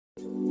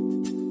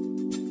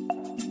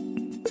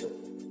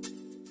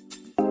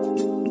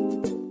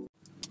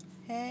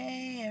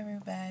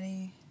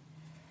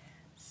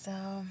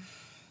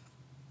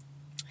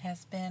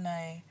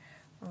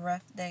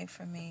rough day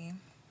for me.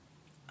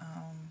 I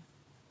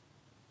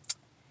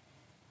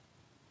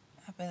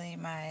believe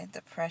my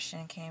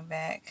depression came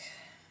back,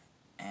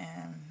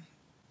 and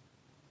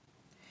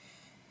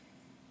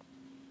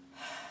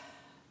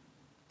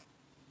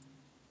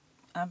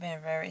I've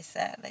been very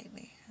sad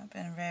lately. I've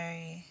been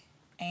very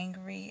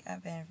angry.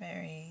 I've been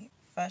very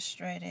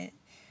frustrated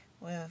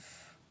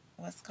with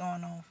what's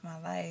going on with my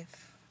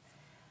life.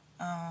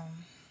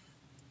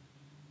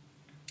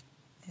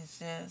 It's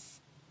just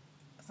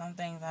some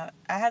things I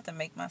have to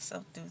make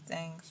myself do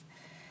things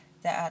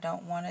that I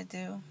don't want to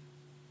do.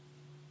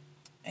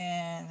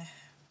 And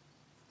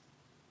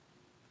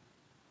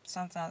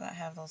sometimes I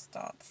have those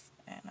thoughts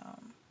and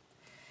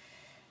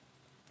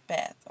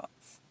bad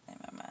thoughts in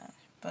my mind.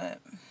 But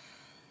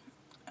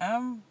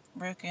I'm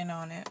working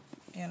on it.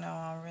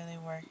 I'm really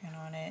working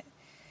on it.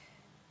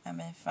 I've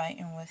been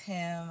fighting with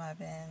him. I've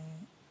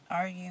been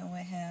arguing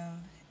with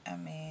him. I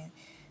mean,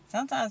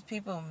 sometimes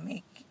people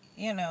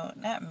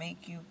not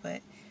make you,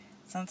 but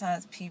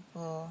sometimes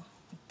people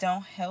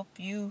don't help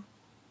you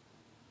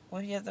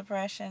with your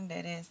depression.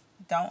 That is,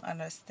 don't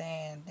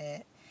understand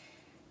that,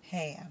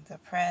 hey, I'm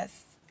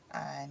depressed.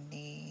 I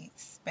need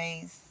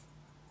space.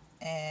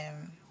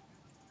 And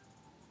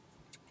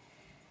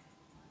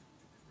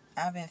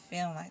I've been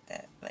feeling like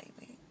that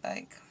lately.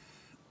 Like,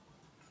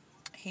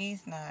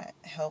 he's not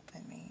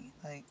helping me.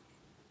 Like,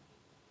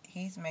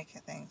 he's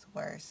making things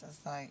worse.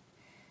 It's like,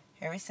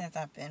 ever since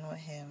I've been with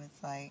him,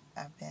 it's like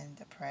I've been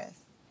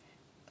depressed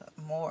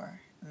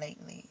more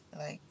lately.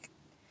 Like,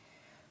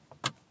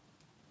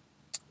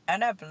 I'm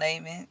not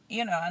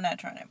I'm not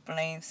trying to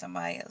blame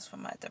somebody else for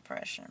my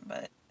depression,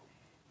 but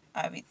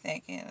I be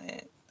thinking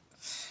that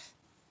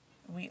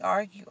we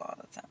argue all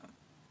the time.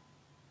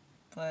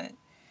 But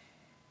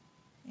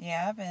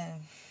yeah,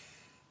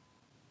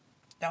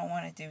 don't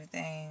want to do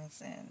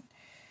things, and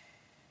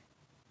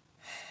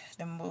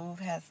the move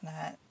has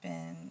not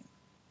been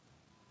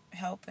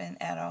helping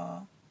at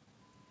all.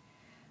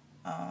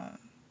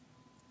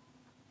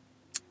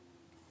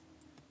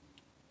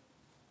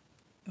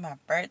 My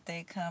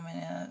birthday coming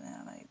up, and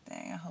I'm like,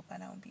 dang, I hope I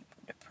don't be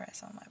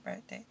depressed on my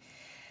birthday.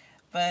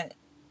 But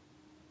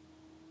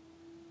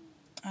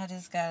I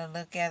just gotta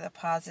look at the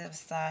positive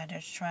side.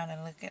 Just trying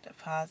to look at the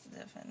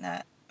positive and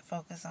not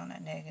focus on the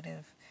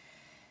negative,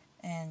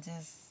 and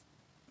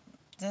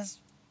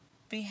just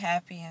be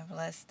happy and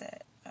blessed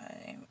that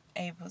I'm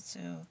able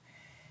to,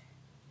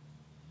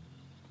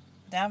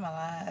 that I'm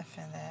alive,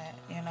 and that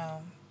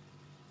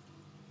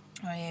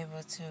I'm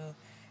able to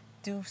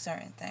do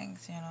certain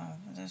things.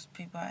 There's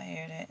people out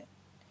here that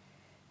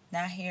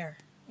not here.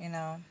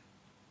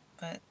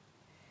 But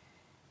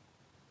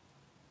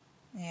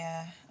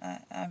yeah,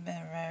 I've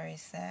been very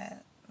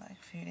sad, like a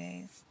few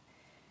days,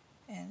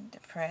 and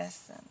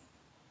depressed, and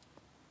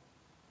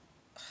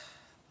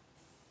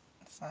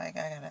it's like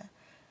I gotta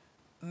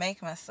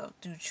make myself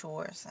do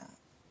chores, and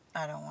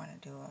I don't want to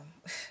do them.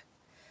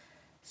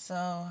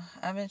 So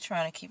I've been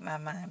trying to keep my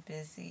mind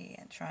busy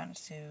and trying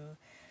to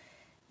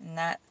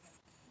not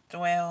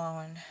dwell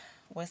on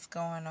what's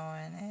going on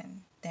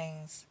and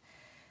things.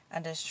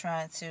 I'm just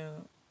trying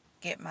to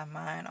get my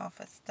mind off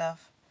of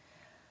stuff,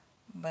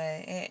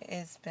 but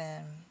it's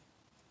been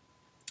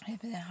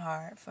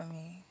hard for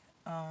me.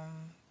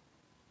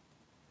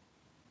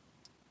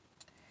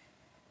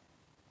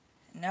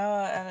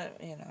 No,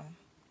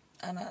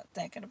 I'm not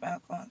thinking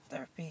about going to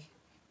therapy.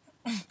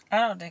 I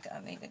don't think I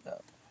need to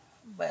go,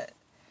 but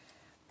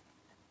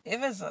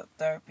if it's a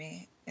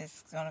therapy,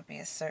 it's gonna be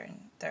a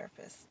certain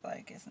therapist.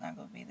 Like, it's not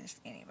gonna be just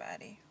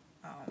anybody.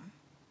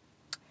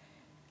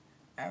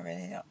 I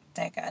really don't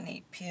think I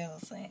need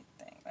pills or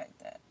anything like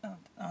that. I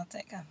don't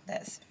think I'm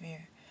that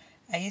severe.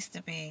 I used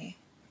to be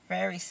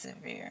very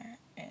severe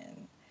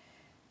in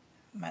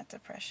my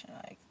depression,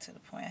 like to the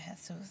point I had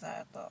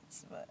suicidal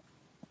thoughts. But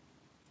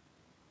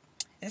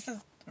this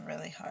is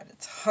really hard to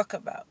talk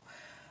about.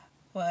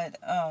 But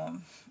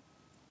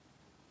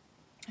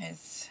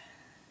it's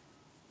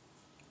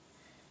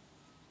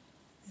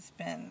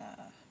been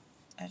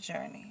a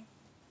journey.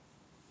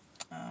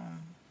 I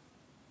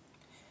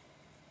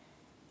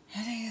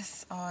think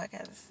that's all I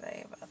got to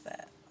say about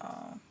that.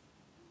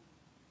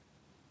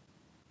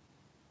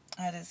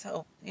 I just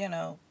hope,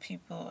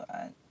 people,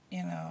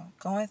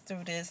 going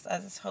through this, I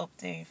just hope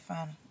they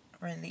find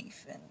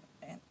relief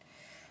and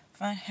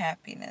find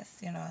happiness,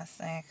 what I'm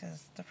saying?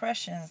 Because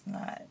depression is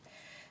not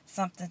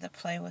something to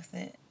play with.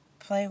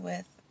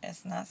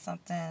 It's not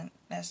something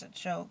that's a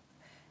joke.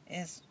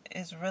 It's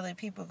really,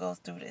 people go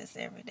through this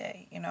every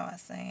day, what I'm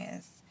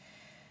saying?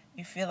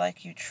 You feel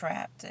like you're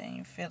trapped, and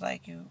you feel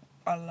like you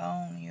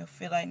alone. You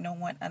feel like no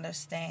one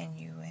understands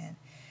you, and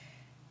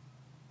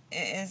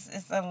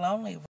it's a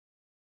lonely